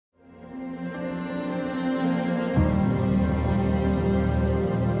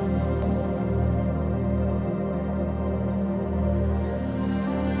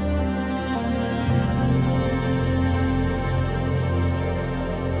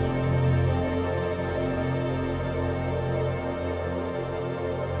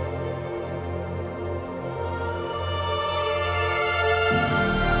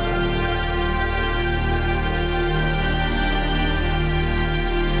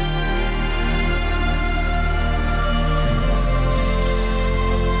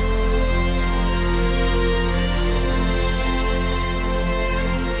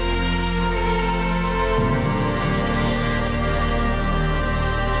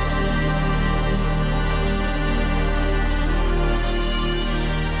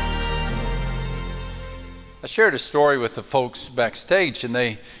I shared a story with the folks backstage, and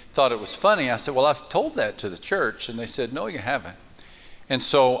they thought it was funny. I said, well, I've told that to the church. And they said, no, you haven't. And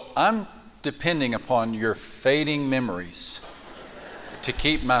so I'm depending upon your fading memories to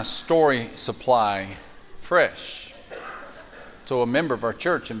keep my story supply fresh. So a member of our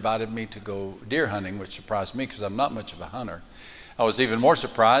church invited me to go deer hunting, which surprised me because I'm not much of a hunter. I was even more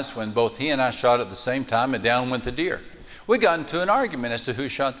surprised when both he and I shot at the same time, and down went the deer. We got into an argument as to who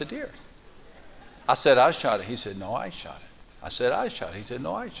shot the deer. I said, I shot it. He said, no, I shot it. I said, I shot it. He said,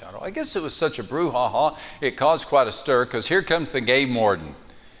 no, I shot it. I guess it was such a brouhaha, it caused quite a stir, because here comes the game warden.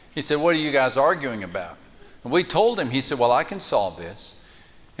 He said, what are you guys arguing about? And we told him. He said, well, I can solve this.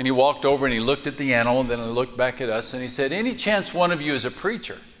 And he walked over and he looked at the animal, and then he looked back at us, and he said, any chance one of you is a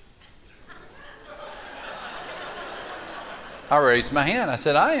preacher? I raised my hand. I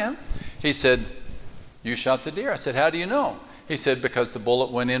said, I am. He said, you shot the deer. I said, how do you know? He said, because the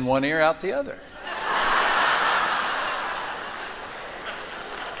bullet went in one ear, out the other.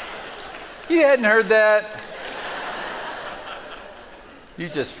 You hadn't heard that? You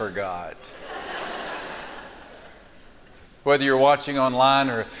just forgot. Whether you're watching online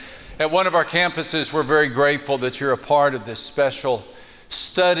or at one of our campuses, we're very grateful that you're a part of this special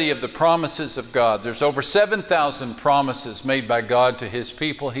study of the promises of God. There's over 7,000 promises made by God to His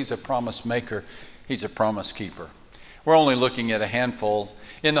people. He's a promise maker. He's a promise keeper. We're only looking at a handful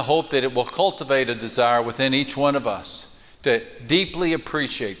in the hope that it will cultivate a desire within each one of us to deeply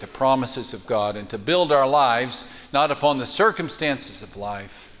appreciate the promises of God and to build our lives not upon the circumstances of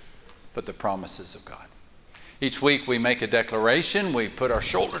life, but the promises of God. Each week we make a declaration. We put our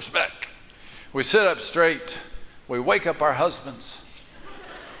shoulders back. We sit up straight. We wake up our husbands.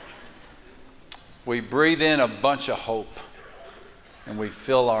 We breathe in a bunch of hope, and we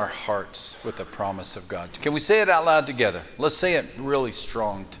fill our hearts with the promise of God. Can we say it out loud together? Let's say it really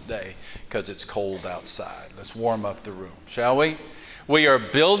strong today because it's cold outside. Let's warm up the room, shall we? We are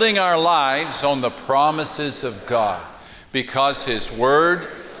building our lives on the promises of God because His Word.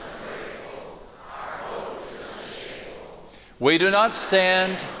 We do not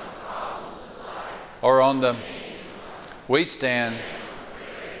stand or on them. We stand.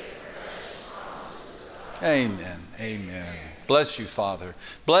 Amen. Amen. Bless you, Father.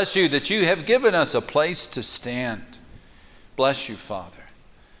 Bless you that you have given us a place to stand. Bless you, Father.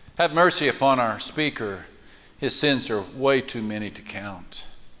 Have mercy upon our speaker. His sins are way too many to count.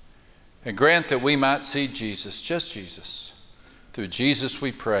 And grant that we might see Jesus, just Jesus. Through Jesus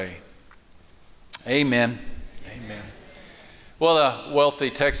we pray. Amen. Amen. Well, a wealthy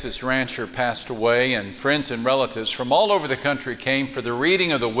Texas rancher passed away, and friends and relatives from all over the country came for the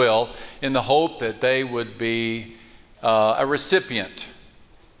reading of the will in the hope that they would be a recipient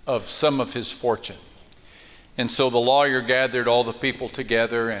of some of his fortune. And so the lawyer gathered all the people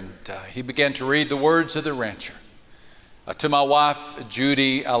together, and he began to read the words of the rancher. To my wife,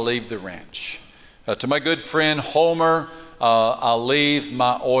 Judy, I leave the ranch. To my good friend, Homer, I'll leave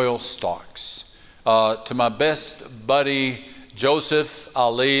my oil stocks. To my best buddy, Joseph,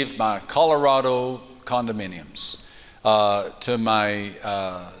 I'll leave my Colorado condominiums. To my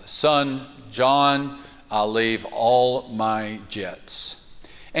son, John, I'll leave all my jets.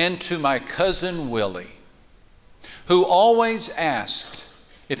 And to my cousin, Willie, who always asked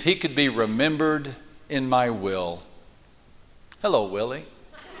if he could be remembered in my will. Hello, Willie.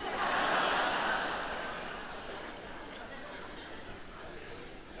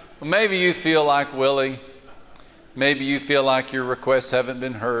 Well, maybe you feel like Willie. Maybe you feel like your requests haven't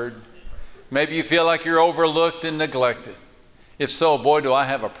been heard. Maybe you feel like you're overlooked and neglected. If so, boy, do I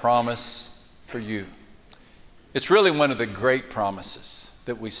have a promise for you. It's really one of the great promises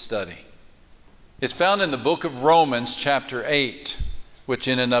that we study. It's found in the book of Romans chapter 8, which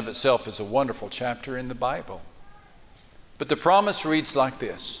in and of itself is a wonderful chapter in the Bible. But the promise reads like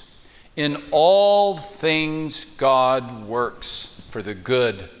this: in all things God works for the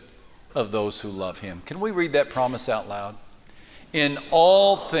good of those who love Him. Can we read that promise out loud? In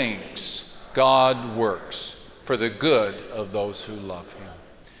all things God works for the good of those who love Him.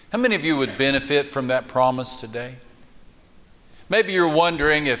 How many of you would benefit from that promise today? Maybe you're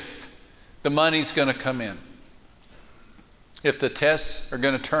wondering if the money's going to come in, if the tests are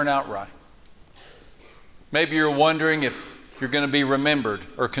going to turn out right. Maybe you're wondering if you're going to be remembered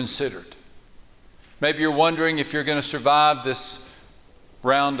or considered. Maybe you're wondering if you're going to survive this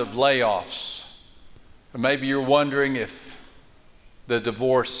round of layoffs. Or maybe you're wondering if the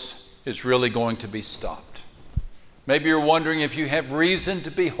divorce is really going to be stopped. Maybe you're wondering if you have reason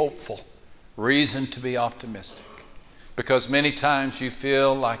to be hopeful, reason to be optimistic. Because many times you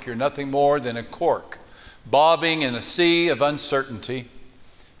feel like you're nothing more than a cork bobbing in a sea of uncertainty,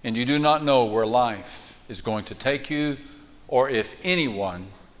 and you do not know where life is going to take you or if anyone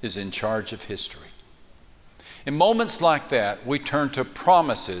is in charge of history. In moments like that, we turn to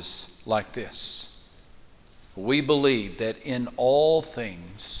promises like this. We believe that in all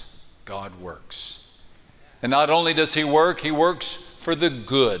things, God works. And not only does He works for the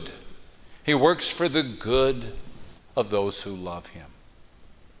good. He works for the good of those who love Him.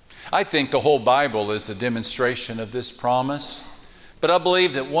 I think the whole Bible is a demonstration of this promise, but I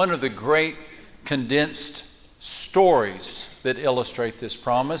believe that one of the great condensed stories that illustrate this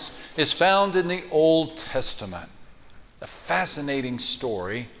promise is found in the Old Testament. A fascinating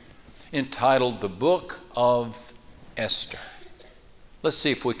story entitled The Book of Esther. Let's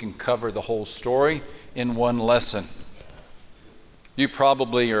see if we can cover the whole story in one lesson. You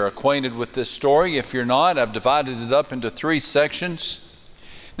probably are acquainted with this story. If you're not, I've divided it up into 3 sections.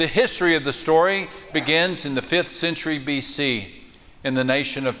 The history of the story begins in the 5th century BC in the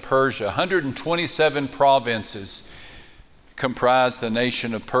nation of Persia. 127 provinces comprised the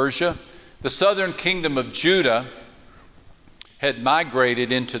nation of Persia. The southern kingdom of Judah had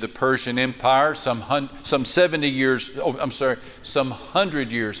migrated into the Persian Empire some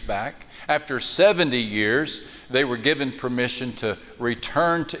 100 years back. After 70 years, they were given permission to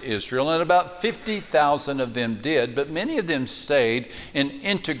return to Israel, and about 50,000 of them did, but many of them stayed and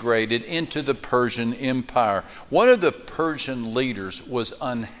integrated into the Persian Empire. One of the Persian leaders was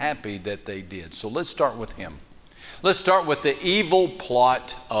unhappy that they did, so let's start with him. Let's start with the evil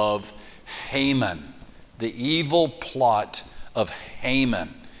plot of Haman. The evil plot of Haman.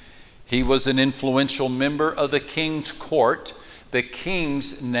 He was an influential member of the king's court. The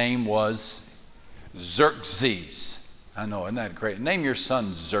king's name was Xerxes. I know, isn't that great? Name your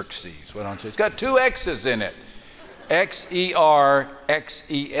son Xerxes. Why don't you? It's got 2 X's in it. Xerxes.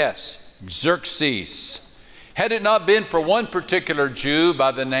 Xerxes. Had it not been for one particular Jew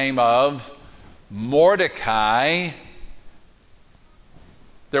by the name of Mordecai,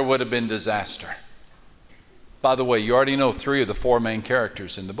 there would have been disaster. By the way, you already know 3 of the 4 main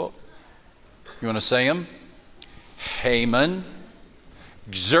characters in the book. You want to say them? Haman,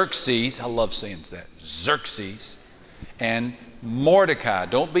 Xerxes, I love saying that, Xerxes, and Mordecai.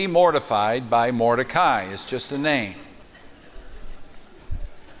 Don't be mortified by Mordecai, it's just a name.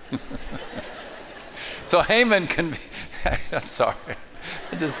 So Haman can be, I'm sorry,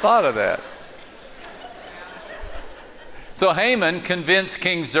 I just thought of that. So Haman convinced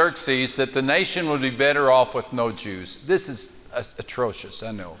King Xerxes that the nation would be better off with no Jews. This is atrocious,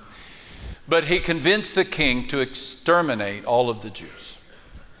 I know. But he convinced the king to exterminate all of the Jews.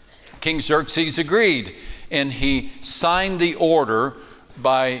 King Xerxes agreed, and he signed the order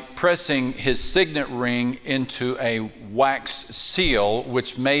by pressing his signet ring into a wax seal,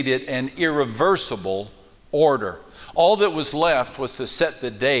 which made it an irreversible order. All that was left was to set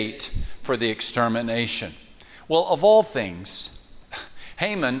the date for the extermination. Well, of all things,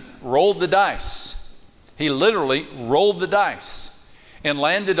 Haman rolled the dice. He literally rolled the dice and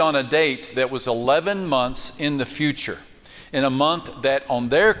landed on a date that was 11 months in the future, in a month that on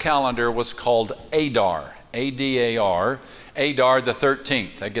their calendar was called Adar, A-D-A-R, Adar the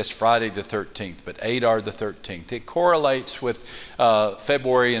 13th, I guess Friday the 13th, but Adar the 13th. It correlates with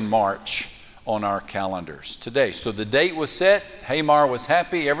February and March on our calendars today. So the date was set, Haman was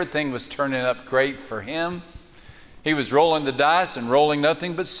happy, everything was turning up great for him. He was rolling the dice and rolling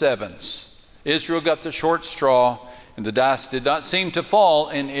nothing but 7s. Israel got the short straw, and the dice did not seem to fall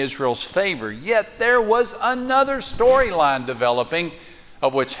in Israel's favor. Yet there was another storyline developing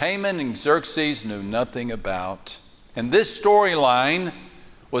of which Haman and Xerxes knew nothing about. And this storyline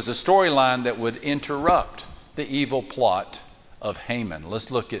was a storyline that would interrupt the evil plot of Haman.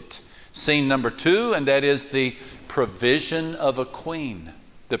 Let's look at scene number 2, and that is the provision of a queen.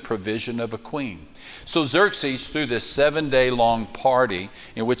 The provision of a queen. So Xerxes threw this 7-day-long party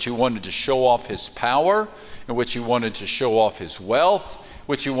in which he wanted to show off his power, in which he wanted to show off his wealth,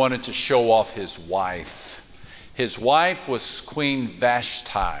 which he wanted to show off his wife. His wife was Queen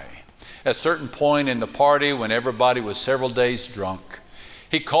Vashti. At a certain point in the party, when everybody was several days drunk,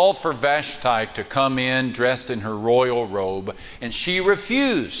 he called for Vashti to come in dressed in her royal robe, and she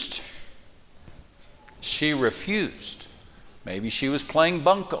refused. She refused. Maybe she was playing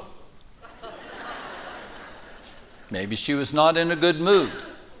bunco. Maybe she was not in a good mood.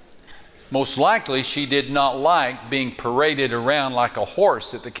 Most likely she did not like being paraded around like a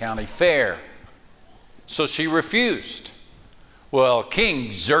horse at the county fair. So she refused. Well,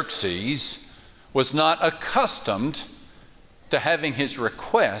 King Xerxes was not accustomed to having his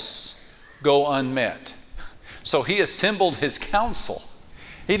requests go unmet. So he assembled his council.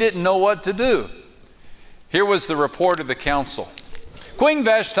 He didn't know what to do. Here was the report of the council. Queen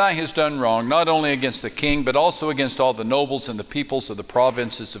Vashti has done wrong, not only against the king, but also against all the nobles and the peoples of the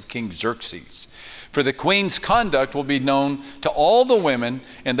provinces of King Xerxes. For the queen's conduct will be known to all the women,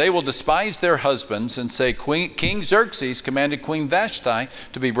 and they will despise their husbands and say, King Xerxes commanded Queen Vashti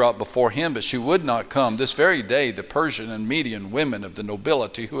to be brought before him, but she would not come. This very day, the Persian and Median women of the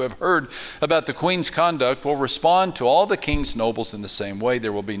nobility who have heard about the queen's conduct will respond to all the king's nobles in the same way.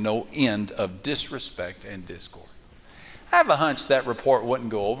 There will be no end of disrespect and discord. I have a hunch that report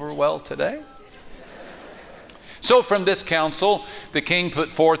wouldn't go over well today. So from this council, the king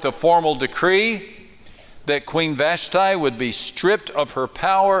put forth a formal decree that Queen Vashti would be stripped of her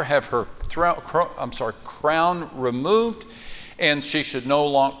power, have her crown removed, and she could no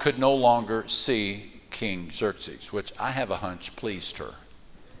longer see King Xerxes, which I have a hunch pleased her.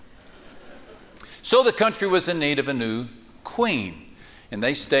 So the country was in need of a new queen, and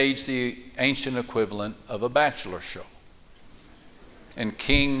they staged the ancient equivalent of a bachelor show. And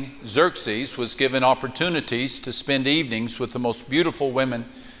King Xerxes was given opportunities to spend evenings with the most beautiful women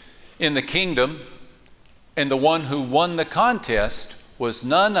in the kingdom. And the one who won the contest was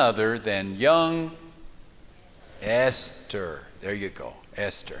none other than young Esther. There you go,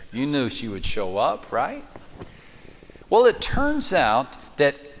 Esther. You knew she would show up, right? Well, it turns out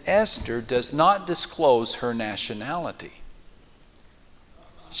that Esther does not disclose her nationality.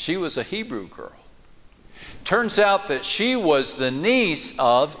 She was a Hebrew girl. Turns out that she was the niece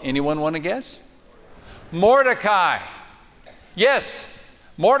of, anyone want to guess? Mordecai. Yes,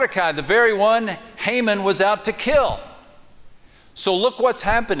 Mordecai, the very one Haman was out to kill. So look what's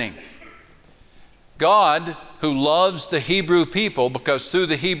happening. God, who loves the Hebrew people, because through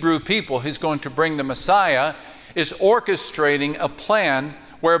the Hebrew people He's going to bring the Messiah, is orchestrating a plan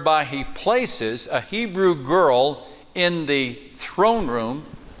whereby He places a Hebrew girl in the throne room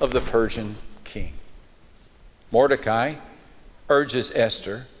of the Persian king. Mordecai urges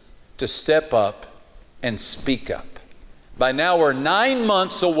Esther to step up and speak up. By now we're 9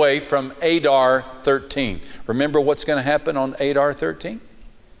 months away from Adar 13. Remember what's going to happen on Adar 13?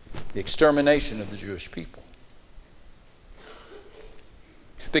 The extermination of the Jewish people.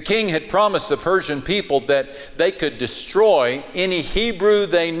 The king had promised the Persian people that they could destroy any Hebrew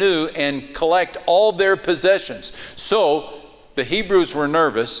they knew and collect all their possessions. So the Hebrews were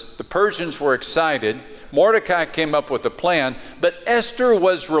nervous, the Persians were excited. Mordecai came up with a plan, but Esther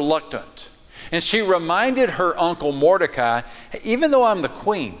was reluctant. And she reminded her uncle Mordecai, even though I'm the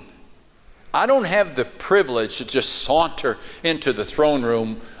queen, I don't have the privilege to just saunter into the throne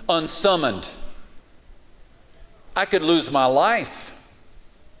room unsummoned. I could lose my life.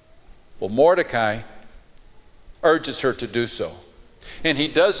 Well, Mordecai urges her to do so. And he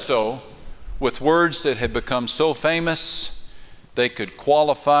does so with words that have become so famous they could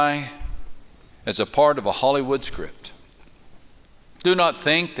qualify as a part of a Hollywood script. Do not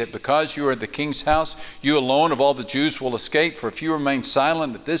think that because you are at the king's house, you alone of all the Jews will escape, for if you remain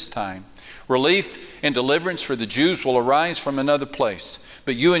silent at this time, relief and deliverance for the Jews will arise from another place.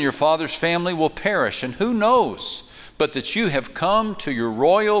 But you and your father's family will perish, and who knows but that you have come to your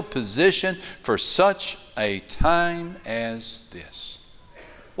royal position for such a time as this.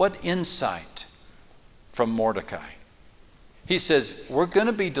 What insight from Mordecai. He says, we're going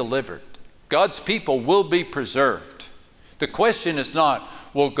to be delivered. God's people will be preserved. The question is not,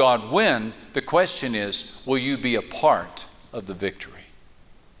 will God win? The question is, will you be a part of the victory?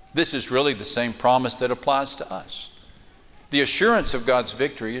 This is really the same promise that applies to us. The assurance of God's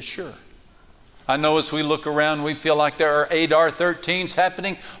victory is sure. I know as we look around, we feel like there are Adar 13s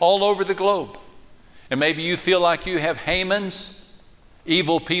happening all over the globe. And maybe you feel like you have Haman's,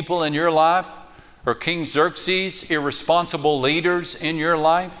 evil people in your life, or King Xerxes, irresponsible leaders in your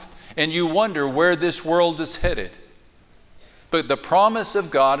life, and you wonder where this world is headed. But the promise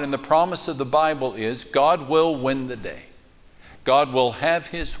of God and the promise of the Bible is God will win the day. God will have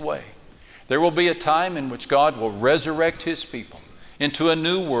His way. There will be a time in which God will resurrect His people into a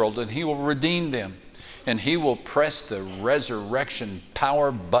new world, and He will redeem them. And He will press the resurrection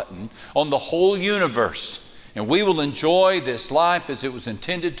power button on the whole universe. And we will enjoy this life as it was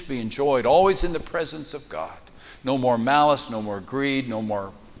intended to be enjoyed, always in the presence of God. No more malice, no more greed, no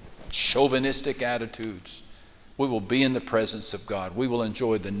more chauvinistic attitudes. We will be in the presence of God. We will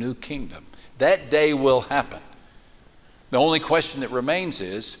enjoy the new kingdom. That day will happen. The only question that remains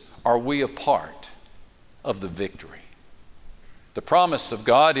is, are we a part of the victory? The promise of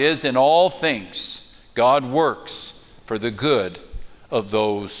God is, in all things, God works for the good of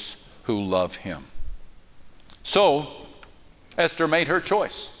those who love Him. So, Esther made her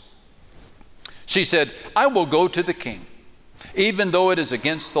choice. She said, I will go to the king, even though it is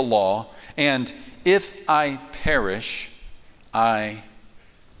against the law, and if I perish, I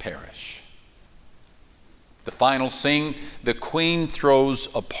perish. The final scene, the queen throws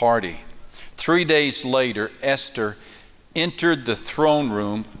a party. 3 days later, Esther entered the throne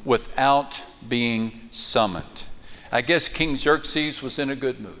room without being summoned. I guess King Xerxes was in a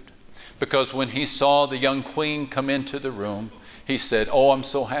good mood, because when he saw the young queen come into the room, he said, "Oh, I'm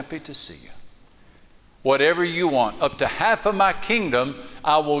so happy to see you. Whatever you want, up to half of my kingdom,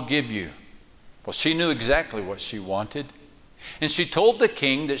 I will give you." Well, she knew exactly what she wanted. And she told the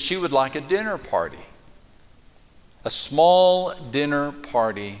king that she would like a dinner party. A small dinner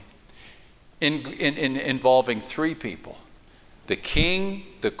party involving 3 people. The king,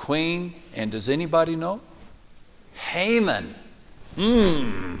 the queen, and does anybody know? Haman.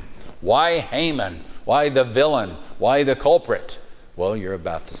 Why Haman? Why the villain? Why the culprit? Well, you're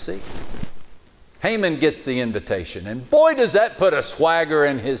about to see. Haman gets the invitation, and boy, does that put a swagger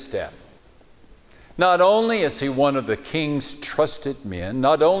in his step. Not only is he one of the king's trusted men,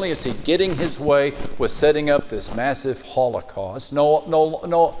 not only is he getting his way with setting up this massive Holocaust, not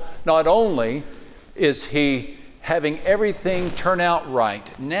only is he having everything turn out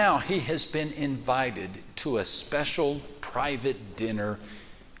right, now he has been invited to a special private dinner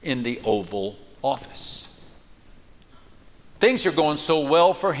in the Oval Office. Things are going so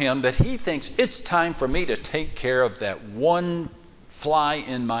well for him that he thinks it's time for me to take care of that one fly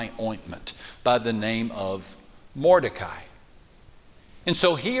in my ointment by the name of Mordecai. And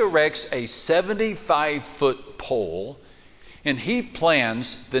so he erects a 75-foot pole, and he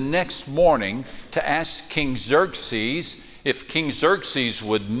plans the next morning to ask King Xerxes if King Xerxes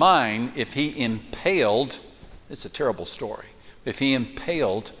would mind if he impaled, it's a terrible story, if he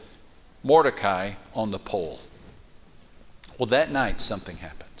impaled Mordecai on the pole. Well, that night something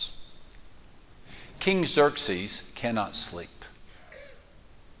happens. King Xerxes cannot sleep.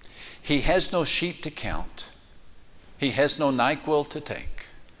 He has no sheep to count. He has no NyQuil to take.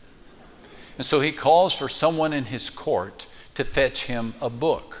 And so he calls for someone in his court to fetch him a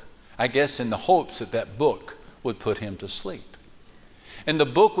book, I guess in the hopes that that book would put him to sleep. And the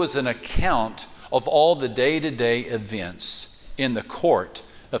book was an account of all the day-to-day events in the court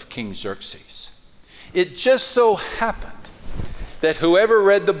of King Xerxes. It just so happened that whoever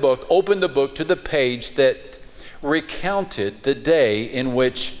read the book opened the book to the page that recounted the day in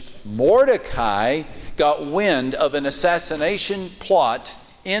which Mordecai got wind of an assassination plot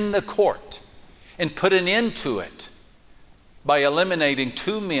in the court and put an end to it by eliminating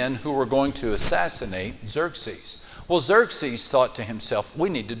 2 men who were going to assassinate Xerxes. Well, Xerxes thought to himself, we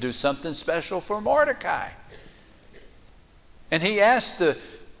need to do something special for Mordecai. And he asked the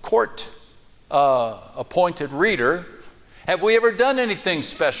court appointed reader, have we ever done anything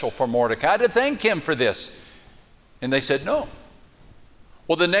special for Mordecai to thank him for this? And they said no.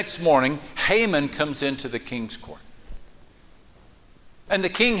 Well, the next morning, Haman comes into the king's court. And the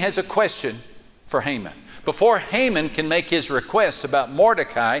king has a question for Haman. Before Haman can make his request about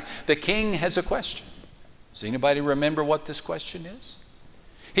Mordecai, the king has a question. Does anybody remember what this question is?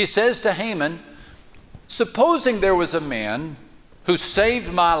 He says to Haman, supposing there was a man who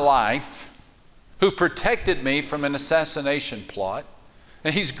saved my life, who protected me from an assassination plot,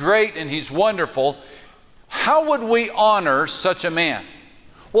 and he's great and he's wonderful, how would we honor such a man?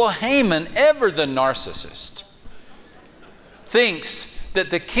 Well, Haman, ever the narcissist, thinks that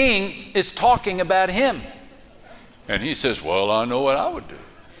the king is talking about him. And he says, well, I know what I would do.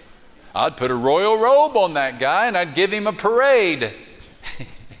 I'd put a royal robe on that guy and I'd give him a parade.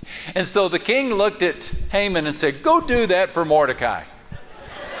 And so the king looked at Haman and said, go do that for Mordecai.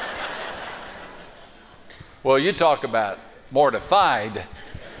 Well, you talk about mortified.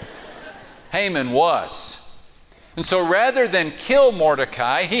 Haman was. And so rather than kill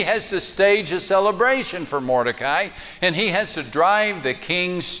Mordecai, he has to stage a celebration for Mordecai, and he has to drive the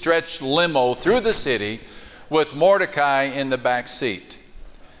king's stretched limo through the city with Mordecai in the back seat.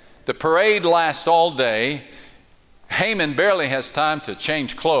 The parade lasts all day. Haman barely has time to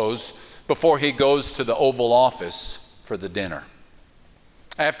change clothes before he goes to the Oval Office for the dinner.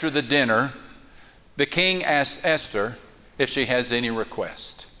 After the dinner, the king asks Esther if she has any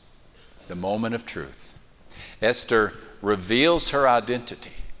request. The moment of truth. Esther reveals her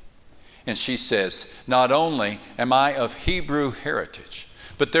identity, and she says, not only am I of Hebrew heritage,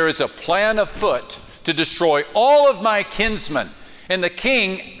 but there is a plan afoot to destroy all of my kinsmen. And the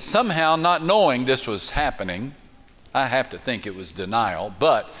king, somehow not knowing this was happening, I have to think it was denial,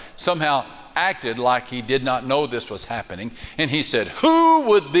 but somehow acted like he did not know this was happening. And he said, who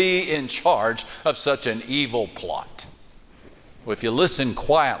would be in charge of such an evil plot? Well, if you listen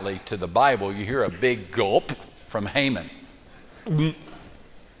quietly to the Bible, you hear a big gulp from Haman.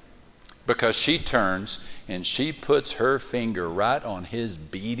 Because she turns and she puts her finger right on his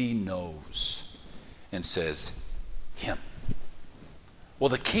beady nose and says, him. Well,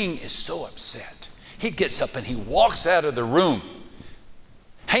 the king is so upset. He gets up and he walks out of the room.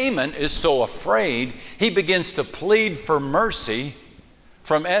 Haman is so afraid, he begins to plead for mercy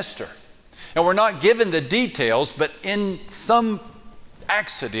from Esther. And we're not given the details, but in some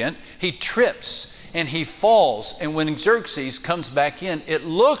accident, he trips and he falls. And when Xerxes comes back in, it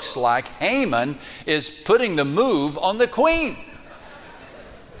looks like Haman is putting the move on the queen.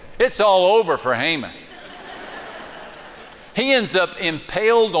 It's all over for Haman. He ends up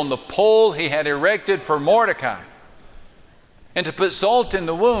impaled on the pole he had erected for Mordecai. And to put salt in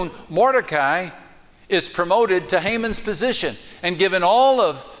the wound, Mordecai is promoted to Haman's position and given all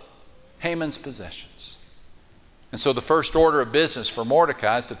of Haman's possessions. And so the first order of business for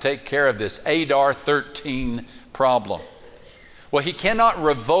Mordecai is to take care of this Adar 13 problem. Well, he cannot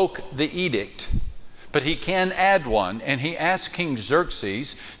revoke the edict, but he can add one. And he asked King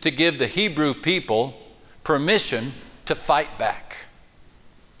Xerxes to give the Hebrew people permission to fight back.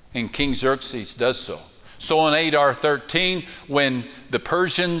 And King Xerxes does so. So on Adar 13, when the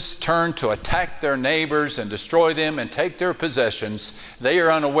Persians turn to attack their neighbors and destroy them and take their possessions, they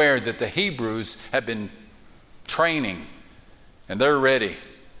are unaware that the Hebrews have been training and they're ready.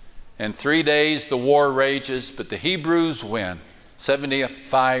 In 3 days the war rages, but the Hebrews win.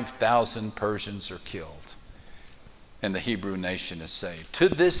 75,000 Persians are killed and the Hebrew nation is saved. To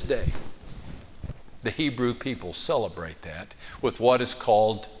this day, the Hebrew people celebrate that with what is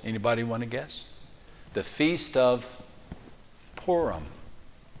called, anybody want to guess? The Feast of Purim.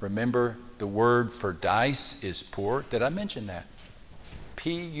 Remember, the word for dice is pur. Did I mention that?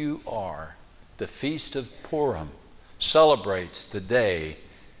 P-U-R. The Feast of Purim celebrates the day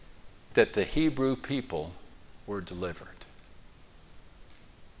that the Hebrew people were delivered.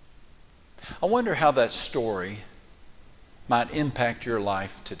 I wonder how that story might impact your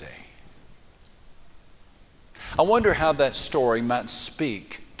life today. I wonder how that story might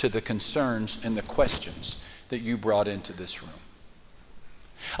speak to the concerns and the questions that you brought into this room.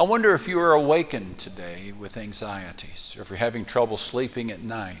 I wonder if you are awakened today with anxieties, or if you're having trouble sleeping at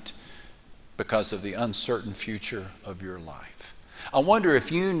night because of the uncertain future of your life. I wonder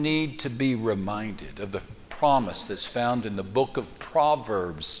if you need to be reminded of the promise that's found in the book of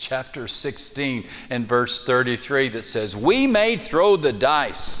Proverbs, chapter 16 and verse 33, that says, "We may throw the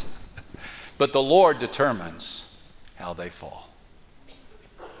dice, but the Lord determines how they fall."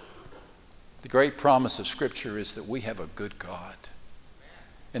 The great promise of Scripture is that we have a good God.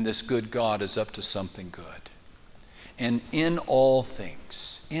 And this good God is up to something good. And in all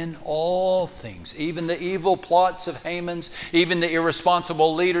things, even the evil plots of Haman's, even the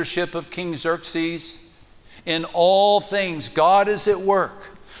irresponsible leadership of King Xerxes, in all things, God is at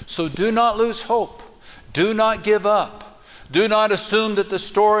work. So do not lose hope. Do not give up. Do not assume that the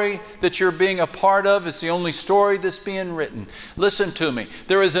story that you're being a part of is the only story that's being written. Listen to me.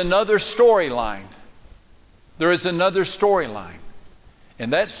 There is another storyline. There is another storyline.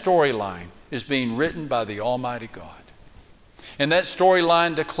 And that storyline is being written by the Almighty God. And that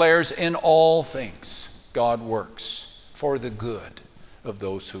storyline declares, in all things, God works for the good of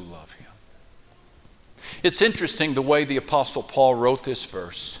those who love Him. It's interesting the way the Apostle Paul wrote this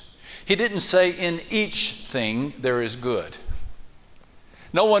verse. He didn't say in each thing there is good.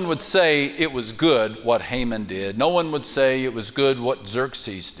 No one would say it was good what Haman did. No one would say it was good what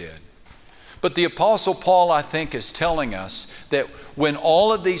Xerxes did. But the Apostle Paul, I think, is telling us that when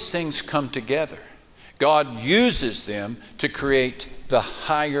all of these things come together, God uses them to create the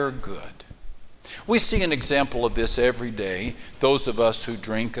higher good. We see an example of this every day, those of us who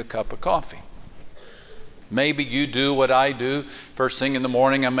drink a cup of coffee. Maybe you do what I do. First thing in the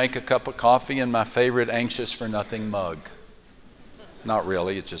morning, I make a cup of coffee in my favorite anxious for nothing mug. Not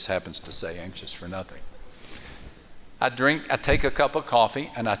really, it just happens to say anxious for nothing. I take a cup of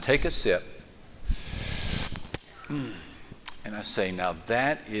coffee and I take a sip. And I say, now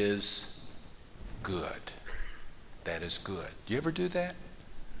that is good. That is good. Do you ever do that?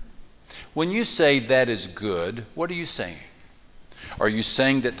 When you say that is good, what are you saying? Are you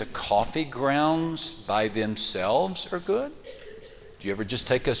saying that the coffee grounds by themselves are good? Do you ever just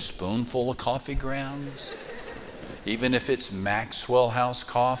take a spoonful of coffee grounds? Even if it's Maxwell House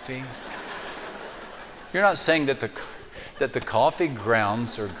coffee? You're not saying that the coffee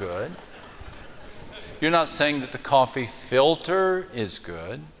grounds are good. You're not saying that the coffee filter is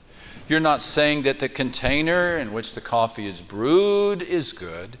good. You're not saying that the container in which the coffee is brewed is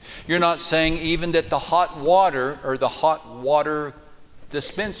good. You're not saying even that the hot water or the hot water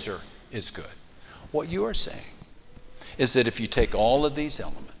dispenser is good. What you are saying is that if you take all of these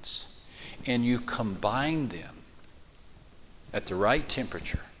elements and you combine them at the right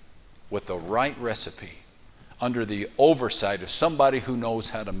temperature with the right recipe under the oversight of somebody who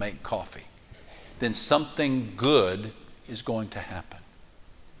knows how to make coffee, then something good is going to happen.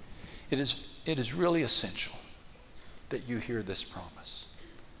 It is really essential that you hear this promise.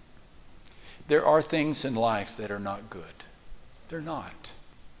 There are things in life that are not good. They're not.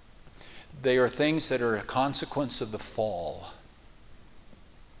 They are things that are a consequence of the fall.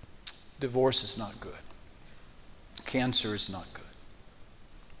 Divorce is not good. Cancer is not good.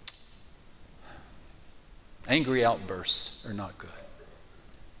 Angry outbursts are not good.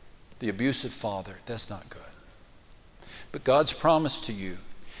 The abusive father, that's not good. But God's promise to you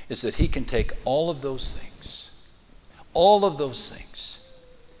is that He can take all of those things,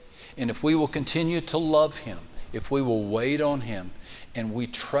 and if we will continue to love Him, if we will wait on Him, and we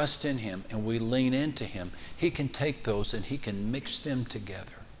trust in Him, and we lean into Him, He can take those and He can mix them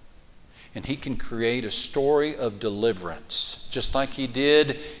together. And He can create a story of deliverance, just like He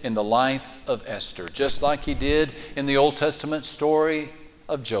did in the life of Esther, just like He did in the Old Testament story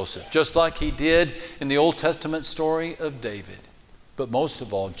of Joseph, just like He did in the Old Testament story of David, but most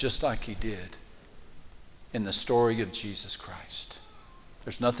of all, just like He did in the story of Jesus Christ.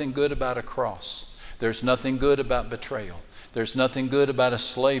 There's nothing good about a cross. There's nothing good about betrayal. There's nothing good about a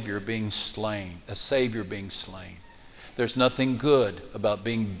Savior being slain. There's nothing good about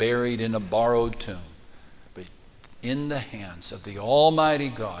being buried in a borrowed tomb. But in the hands of the Almighty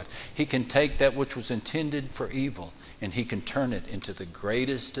God, He can take that which was intended for evil and He can turn it into the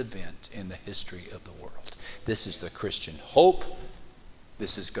greatest event in the history of the world. This is the Christian hope.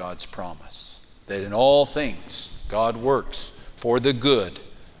 This is God's promise, that in all things God works for the good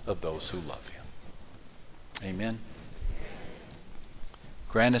of those who love Him. Amen.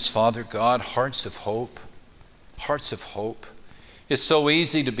 Grant us, Father God, hearts of hope. Hearts of hope. It's so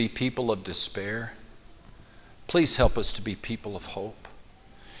easy to be people of despair. Please help us to be people of hope.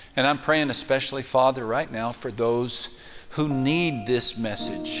 And I'm praying especially, Father, right now for those who need this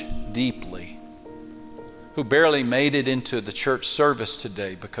message deeply, who barely made it into the church service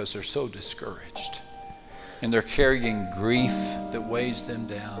today because they're so discouraged and they're carrying grief that weighs them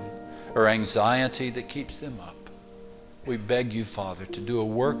down or anxiety that keeps them up. We beg you, Father, to do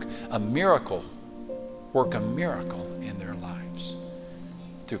work a miracle in their lives.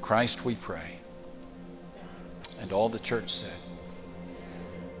 Through Christ we pray. And all the church said,